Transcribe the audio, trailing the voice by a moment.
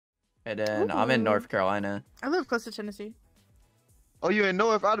And then I'm in Ooh. North Carolina. I live close to Tennessee. Oh, you in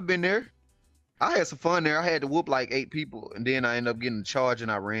North? I'd have been there. I had some fun there. I had to whoop like 8 people, and then I ended up getting charged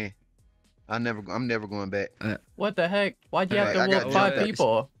and I ran. I'm never going back. What the heck? Why'd you have I to got whoop 5 jumped.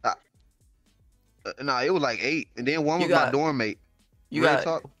 people? Nah, it was like 8, and then one was my dorm mate. You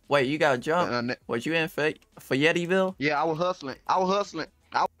got wait, you got jumped. Was you in Fayetteville? Yeah, I was hustling. I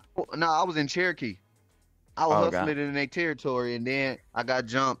was in Cherokee. I was hustling in their territory, and then I got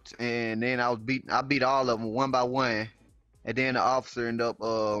jumped, and then I beat all of them one by one, and then the officer ended up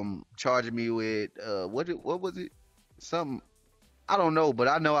charging me with what was it? Something I don't know, but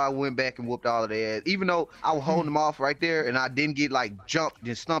I know I went back and whooped all of their ass. Even though I was holding them off right there, and I didn't get like jumped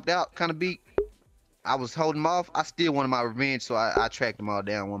and stumped out kind of beat. I was holding them off. I still wanted my revenge, so I tracked them all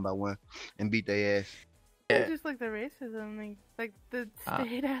down one by one and beat their ass. It's just like the racism, like the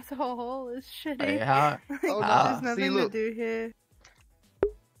state as a whole is shitty. Hey, there's nothing to do here.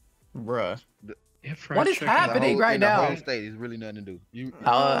 Bruh. What is happening right now? The whole state is really nothing to do.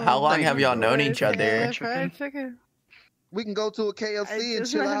 How long have y'all known each other? We can go to a KFC and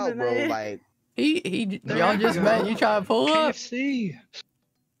chill out, bro. Like y'all just met. You trying to pull up? KFC.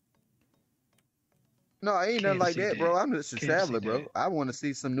 No, I ain't nothing like that, bro. I'm just a traveler, bro. I want to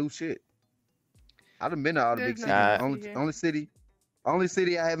see some new shit. I done been to all the big cities. Only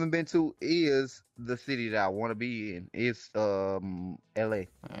city I haven't been to is the city that I want to be in. It's LA. I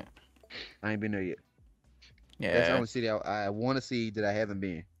ain't been there yet. Yeah. That's the only city I want to see that I haven't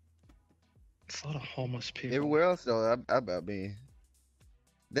been. It's a lot of homeless people. Everywhere else, though, I've been.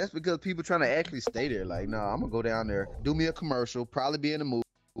 That's because people trying to actually stay there. Like, no, I'm gonna go down there, do me a commercial, probably be in a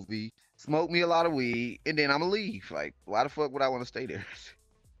movie, smoke me a lot of weed, and then I'm gonna leave. Like, why the fuck would I want to stay there?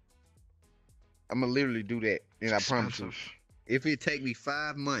 I'm gonna literally do that, and I promise you, if it take me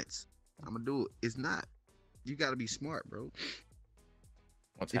 5 months, I'm gonna do it. It's not. You gotta be smart, bro.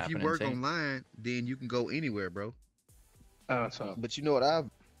 If you work online, then you can go anywhere, bro. But you know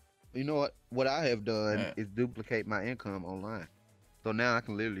what I have done is duplicate my income online. So now I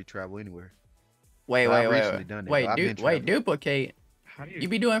can literally travel anywhere. Wait, duplicate. How do you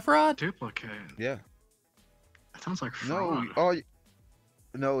be doing fraud? Duplicate. Yeah. That sounds like fraud.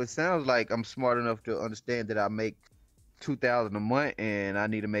 No, it sounds like I'm smart enough to understand that I make $2,000 a month and I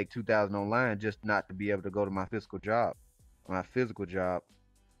need to make $2,000 online just not to be able to go to my physical job,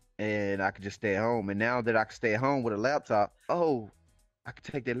 and I could just stay at home. And now that I can stay at home with a laptop, I can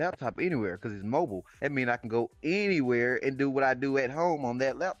take that laptop anywhere because it's mobile. That means I can go anywhere and do what I do at home on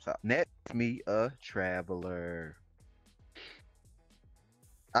that laptop. And that's me, a traveler.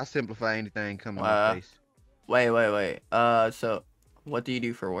 I simplify anything coming to my face. Wait. So what do you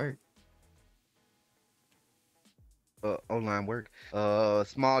do for work? Online work.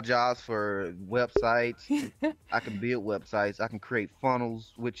 Small jobs for websites. I can build websites. I can create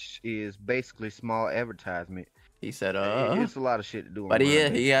funnels, which is basically small advertisement. He said, it's a lot of shit to do. But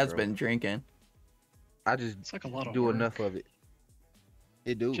he has been drinking. I just do enough of it.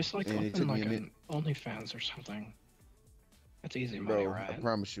 It do. Just like open like an OnlyFans or something. That's easy money, right? I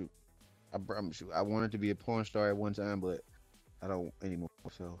promise you. I wanted to be a porn star at one time, but I don't anymore.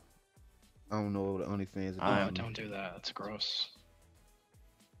 So I don't know what the OnlyFans are doing. Don't do that. It's gross.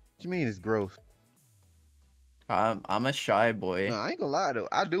 What you mean it's gross? I'm a shy boy. No, I ain't gonna lie though.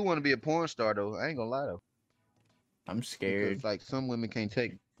 I do want to be a porn star though. I ain't gonna lie though. I'm scared. Because, like, some women can't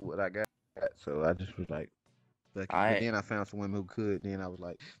take what I got, so I just was like, fuck it. But then I found some women who could. Then I was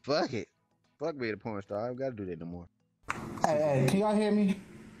like, fuck it, fuck being a porn star. I don't gotta do that no more. Hey, can y'all hear me?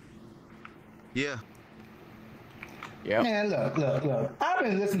 Yeah. Yeah. Man, look. I've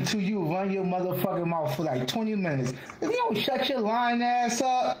been listening to you run your motherfucking mouth for like 20 minutes. If you don't shut your lying ass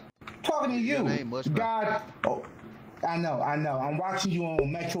up, talking to you. Your name much, God. Oh, I know. I'm watching you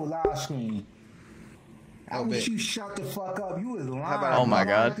on Metro live screen. I wish you shut the fuck up. You was lying. Oh my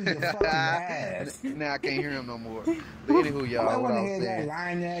God. Now I can't hear him no more. But anywho, y'all, I want to hear that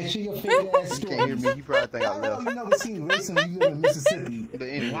lying ass shit, your fake ass story. You can't hear me. You probably think I left. You never seen racing when you live in Mississippi. But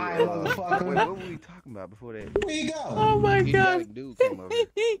anyway, lying motherfucker. Wait, what were we talking about before that? Where you go? Oh my God. Dude came over.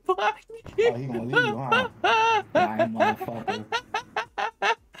 He blocked me. Oh, he gonna leave you, huh? Lying motherfucker.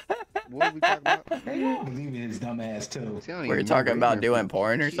 What were we talking about? I believe in his dumb ass too. We're talking about doing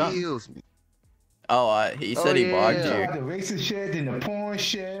porn or something. Kills me. Oh, he said he blocked you. The racist shit and the porn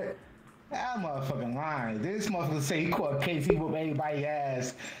shit. That motherfucking lying. This motherfucker say he caught Casey with everybody's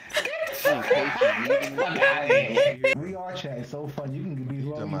ass. Get the fuck out of here. We are chatting so fun. You can be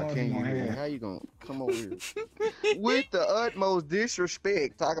wrong. How you gonna come over here with the utmost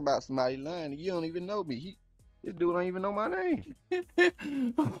disrespect? Talk about somebody lying. You don't even know me. This dude don't even know my name.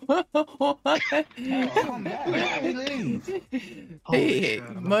 Oh, come back. He leaves. Hey,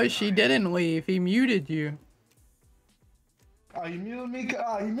 but she didn't leave. He muted you. Oh, you muted me?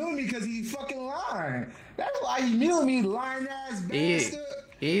 You muted me because he fucking lying. That's why you muted me, lying ass bastard.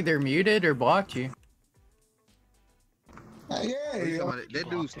 He either muted or blocked you. That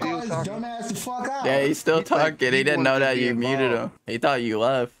dude's still talking. Dumbass the fuck out. Yeah, he's still talking. He didn't know that you muted him. He thought you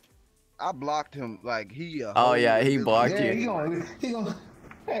left. I blocked him like he. Oh yeah, he blocked you. He gonna.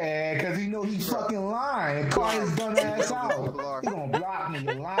 Yeah, cause he know he's fucking lying. Call his dumb ass out. He gonna block me,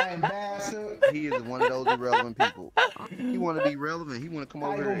 you lying bastard. He is one of those irrelevant people. He wanna be relevant. He wanna come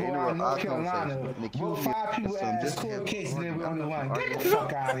over here and interrupt our conversation. And accuse me of some just court case and then we only one. Get the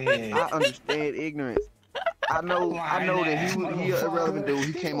fuck out of here. I understand ignorance. I know that he an irrelevant dude.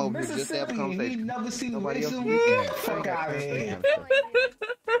 He came over here just to have a conversation. He never seen racism. Get the fuck out of here.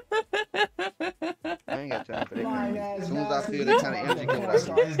 I ain't got time for that. As soon as I feel that kind of energy coming out of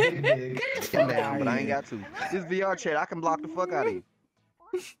you, come down, but I ain't got to. This VR chat, I can block the fuck out of you.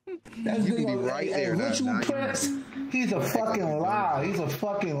 You can be right there now. Prince, he's a fucking liar. He's a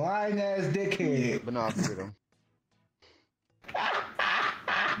fucking lying ass dickhead. But no, I figured him.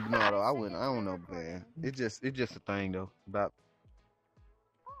 No, though, I don't know, man. It's just a thing though. About,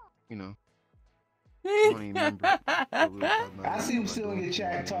 you know. I don't even remember. I see him still in your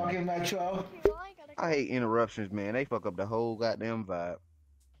chat talking, Metro. I hate interruptions, man. They fuck up the whole goddamn vibe.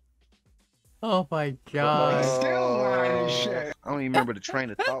 Oh my god. Still lying and shit. I don't even remember the train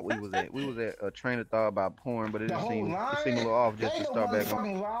of thought we was at. We was at a train of thought about porn, but it seemed a little off just to start back on.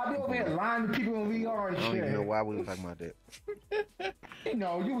 You over here lying to people in VR and shit. I don't even know why we were talking about that. You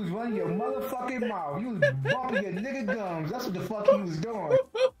know, you was running your motherfucking mouth. You was bumping your nigga gums. That's what the fuck you was doing.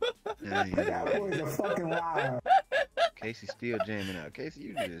 Yeah, that boy's a fucking liar. Casey's still jamming out. Casey,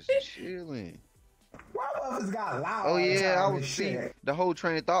 you just chilling. Why motherfuckers got loud? Oh yeah, I was seeing the whole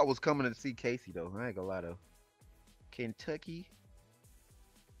train of thought was coming to see Casey though. I ain't gonna lie though. Kentucky.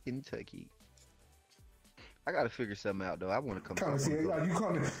 I gotta figure something out though. I want to come see it.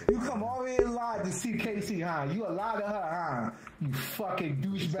 You come all the way live to see Casey, huh? You a lie to her, huh? You fucking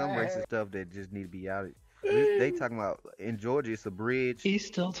douchebag. Some racist stuff that just need to be out. They talking about in Georgia, it's a bridge. He's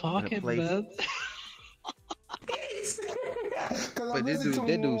still talking, man. But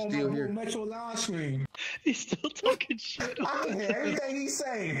that dude's still here. Metro live stream. He's still talking shit. I can hear everything he's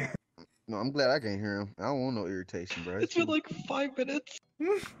saying. No, I'm glad I can't hear him. I don't want no irritation, bro. It's been like 5 minutes.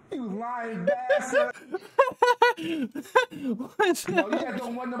 You lying bastard. You just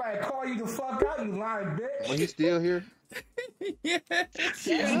don't want nobody to call you the fuck out, you lying bitch. Well, he's still here? Yeah.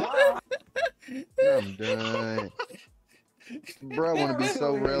 I'm done. Bro, I want to be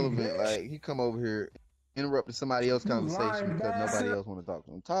so relevant. Like, he come over here, interrupting somebody else's conversation because nobody else want to talk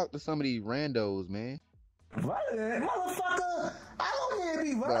to him. Talk to some of these randos, man. What? Motherfucker, I don't need to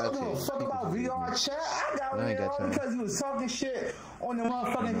be relevant. I don't give a fuck about VR chat. I got it all because you was talking shit on the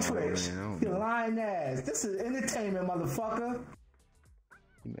motherfucking Twitch. You lying ass. This is entertainment, motherfucker.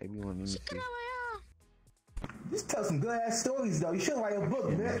 You made me want to see. Just tell some good ass stories though. You should write a book,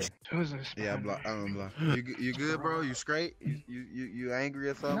 bitch. Who's this? Yeah, I'm blocked. You good, bro? You straight? You angry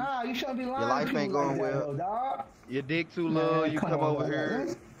or something? Nah, you shouldn't be lying. Your life ain't going like well. Dog. Your dick too low. You come over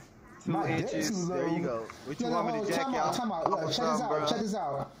here. 2 inches. There you go. What you want me to jack out? Time out. Look, check this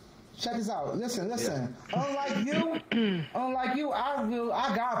out. Listen. Yeah. Unlike you,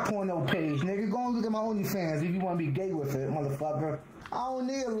 I got a porno page, nigga. Go and look at my OnlyFans if you want to be gay with it, motherfucker. I don't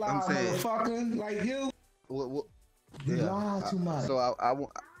need a lie, motherfucker, like you. You lie too much. So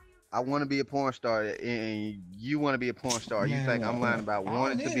I want to be a porn star, and you want to be a porn star. You think I'm lying about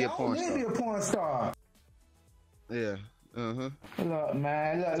wanting to be a porn star? I don't need to be a porn star. Yeah. Look,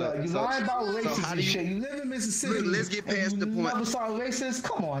 man. Look. You lying about racist and shit. You live in Mississippi. Let's get past the point. You never saw racist?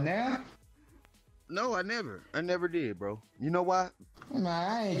 Come on, now. No, I never did, bro. You know why? Man,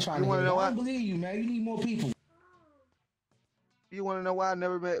 I ain't trying to hear it. I don't believe you, man. You need more people. You want to know why I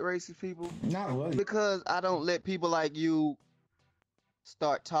never met racist people? Not really. Because I don't let people like you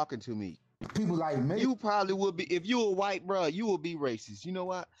start talking to me. People like me? You probably would be. If you were white, bro, you would be racist. You know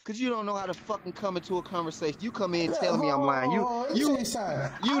why? Because you don't know how to fucking come into a conversation. You come in telling me I'm lying. You don't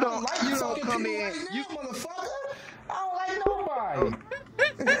come in. You motherfucker. I don't like nobody.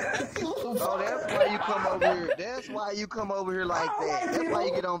 Oh, that's why you come over here. That's why you come over here like that. That's why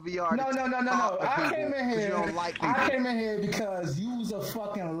you get on VR. No. I came in here. You don't like people. I came in here because you was a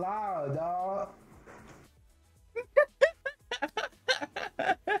fucking liar, dog.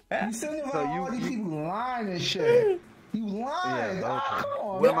 You sitting around all these people lying and shit. You lying. Yeah, okay. Come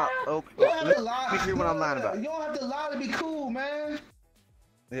on, what man. am I? Okay. Let me hear what I'm lying about. You don't have to lie to be cool, man.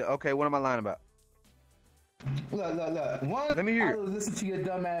 Yeah. Okay. What am I lying about? Look. Let me hear. I was listening to your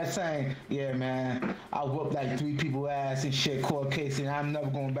dumb ass saying, yeah, man, I whooped like 3 people's ass and shit, court case, and I'm never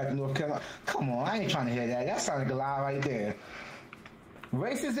going back to North Carolina. Come on, I ain't trying to hear that. That sounds like a lie right there.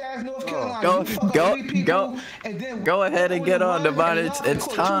 Racist ass North Carolina. Go ahead and get on, Devon. It's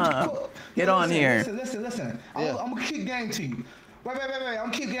time. Get on here. Listen. I'm gonna keep game to you. Wait. I'm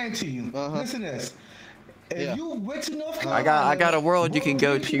gonna keep game to you. Listen to this. If you went to North Carolina, I got a world you can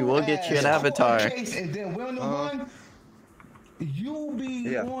go to. We'll get you an avatar. And then we're on the run. You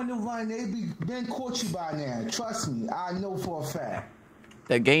be on the run. They been caught you by now. Trust me, I know for a fact.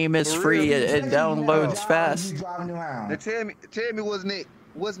 The game is free. It downloads fast. Now tell me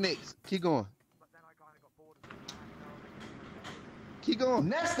what's next. Keep going.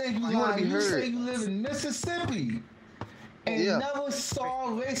 Next thing you say you live in Mississippi and never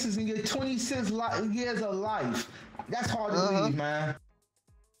saw racism in your 26 years of life. That's hard to believe, man.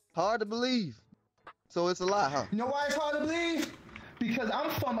 Hard to believe. So it's a lie, huh? You know why it's hard to believe? Because I'm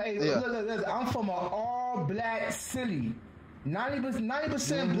from an all-black city.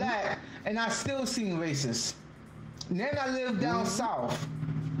 90% black, and I still seen racist. And then I live down south.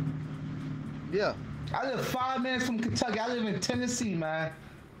 Yeah. I live 5 minutes from Kentucky. I live in Tennessee, man.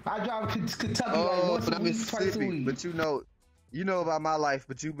 I drive to Kentucky like once a week, twice a week. But you know about my life,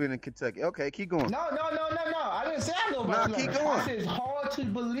 but you've been in Kentucky. Okay, keep going. No. I didn't say I know about your keep life. going. I said it's hard to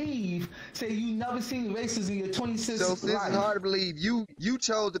believe. Say you never seen racism in your 26 So since life. it's hard to believe, you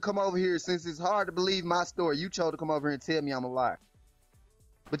chose to come over here. Since it's hard to believe my story, you chose to come over here and tell me I'm a liar.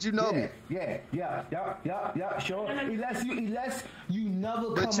 But you know me. Yeah, sure. Unless you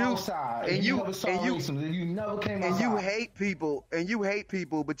never come outside and you never saw racism, and you never came outside. And you hate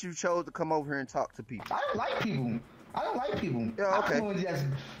people, but you chose to come over here and talk to people. I don't like people. Yeah, okay. I just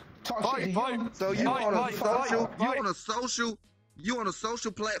talk shit to you. So you on a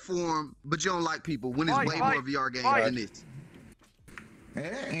social platform, but you don't like people when it's way more VR game than this.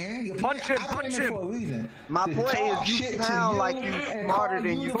 Punch him. My point is you sound like you smarter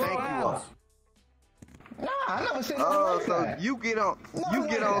than you think you are. Nah, I never said like so that. you get on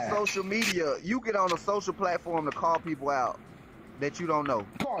social media, you get on a social platform to call people out that you don't know.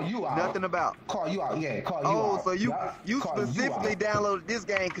 Call you out. Nothing about. Call you out, call you out. Oh, so you specifically downloaded this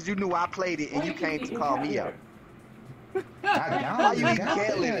game because you knew I played it and you came to call me out. Why you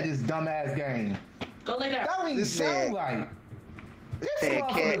cat litter this dumbass game? Go lay down. That don't even sound right. This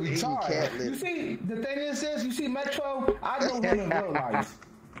cat you see, the thing is this, you see Metro, I know him in real life.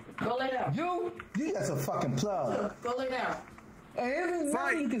 Go lay down. You that's a fucking plug. Go lay down. And every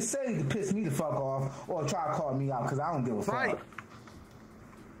nothing you can say to piss me the fuck off or try to call me out because I don't give a fuck.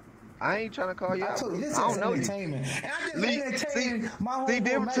 I ain't trying to call you out. I told you, this is entertainment. And I just entertain my whole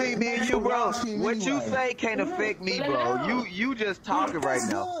difference between me and you, bro. What you say can't affect me, bro. You just talking right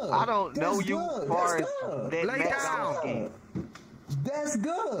now. I don't know you as far as that McDonald's game. That's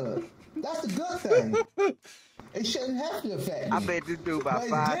good. That's the good thing. It shouldn't have to affect me. I bet this dude about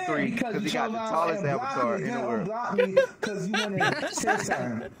 5'3" because he got the tallest avatar in the world. Block me because you want to say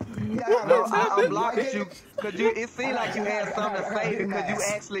something. No, I blocked you because it seemed like you had something to say because you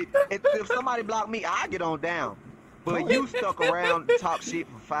actually, if somebody blocked me, I get on down. But you stuck around to talk shit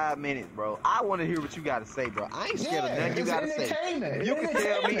for 5 minutes, bro. I want to hear what you got to say, bro. I ain't scared of nothing you got to say. You can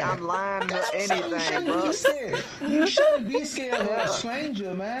tell me I'm lying to anything, bro. You shouldn't be scared of a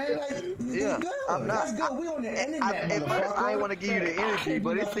stranger, man. Like, yeah, I'm not. That's good. We on the internet, at first, I ain't want to give you the energy,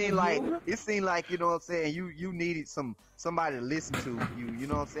 but it seemed like you know what I'm saying. You needed somebody to listen to you. You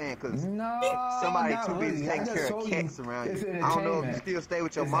know what I'm saying? Because somebody too busy taking care of cats around you. I don't know if you still stay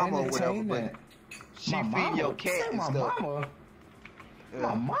with your mama or whatever, but. She feed your cat and stuff. Mama? Yeah.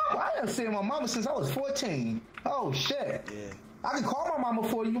 My mama? I haven't seen my mama since I was 14. Oh, shit. Yeah. I can call my mama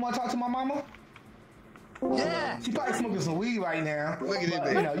for you. You want to talk to my mama? Yeah. She probably smoking some weed right now. Look at it,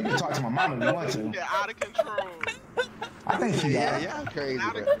 you know, you can talk to my mama if you want to. You're out of control. I think she got I'm crazy,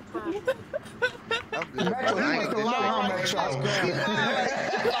 out bro. of control. I'm good. Metro, you must have lied, Metro.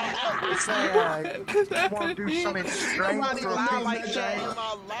 I want to do something strange Somebody lie like that in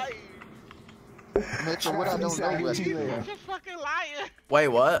my life. Metro, what I don't know about this dude. You're fucking lying. Wait,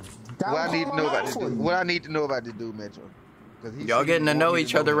 what? What I need to know about this dude. What I need to know about this dude, Metro. Y'all getting to know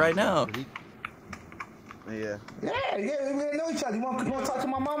each other right now. Yeah. Yeah, we know each other. You want to talk to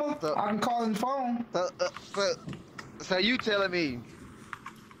my mama? I can call on the phone. So you telling me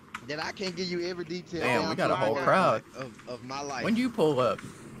that I can't give you every detail? Damn, we got a whole crowd of my life. When you pull up?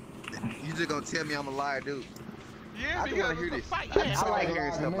 You just gonna tell me I'm a liar, dude? Yeah, I do want to hear this. I like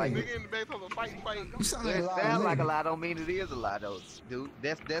hearing stuff like this. Nigga in the back of a fight. You sound like It a lot sounds of like a niggas. lie, don't mean it is a lie, though, dude.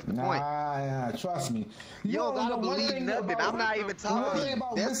 That's the point. Nah, trust me. You don't gotta know one believe thing nothing. about- I'm not even one talking. thing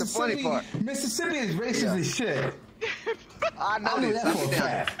about That's the funny part. Mississippi is racist Yeah. as shit. I know I knew this. that for a Down.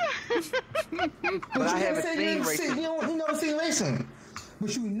 fact. But I you haven't never seen you racism. never seen racing.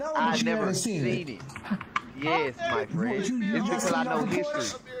 But you know I that you never never seen it. it. Yes, my friend. You It's because I know never seen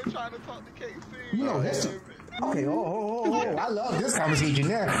history. Up there trying to talk to KC. You know history. Okay, I love this conversation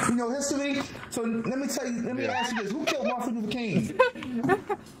now. You know history? So let me tell you, let me ask you this. Who killed Martin Luther King?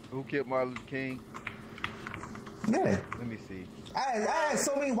 Who killed Martin Luther King? Yeah. Let me see. I had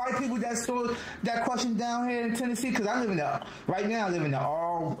so many white people that stood that question down here in Tennessee because I live in right now I live in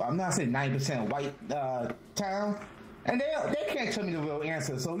I'm not saying 90% white town. And they can't tell me the real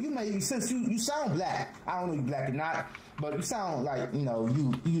answer. So you may, since you sound black, I don't know you black or not, but you sound like, you know,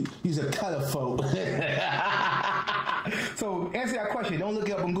 you's a color folk. So answer that question. Don't look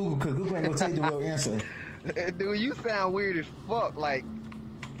it up on Google because Google ain't gonna tell you the real answer. Dude, you sound weird as fuck. Like,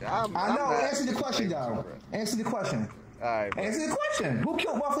 I know. Answer the question, though. Answer the question. All right. Bro. Answer the question. Who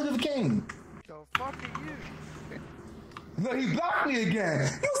killed Martin Luther King? The fuck are you? Look, he blocked me again.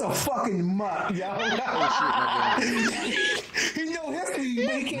 He was a fucking mutt, yo. Oh, He know history,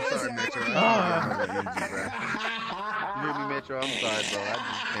 but he can't answer that question. You hear me, Metro? I'm sorry, bro. I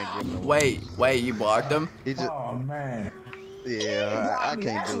just can't give him. Wait, you blocked him? Oh man. Yeah, I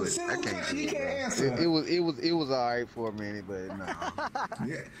can't do it. I Simple can't question, do he it. can't Bro. answer. It was alright for a minute, but no.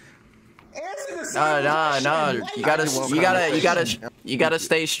 Yeah. Answer the same question. No. You gotta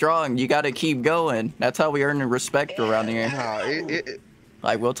stay strong. You gotta keep going. That's how we earn the respect around here. No,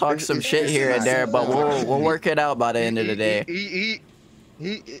 Like we'll talk some shit here and there, but we'll work it out by the end of the day.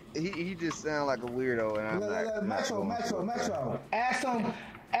 He just sound like a weirdo, and I'm Metro.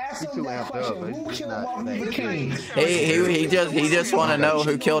 Ask him too that amped question. up. Who It's killed not- Martin Luther King? He just want to know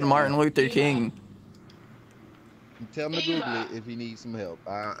who killed Martin Luther King. Tell him to Google it if he needs some help.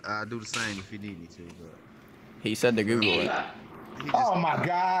 I'll do the same if he need me to. But He said to Google it. Oh my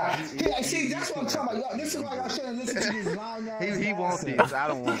God! See, that's what I'm talking about. Y'all, this is why y'all shouldn't listen to this line. he wants this. I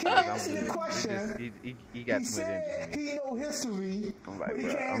don't want He this. can't answer the question. He got He too much said interest. he know history, I'm but like, he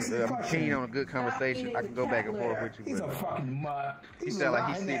bro, can't answer the I'm question. keen on a good conversation. I can go back and forth with you. He's a But fucking mutt. he sound like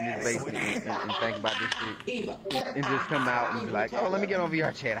he's sitting in his basement and think about this shit, and just come out and be like, oh, let me get on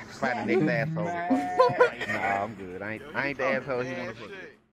VR chat. I can find the next asshole. Nah, I'm good. I ain't the asshole he wanna fuck with.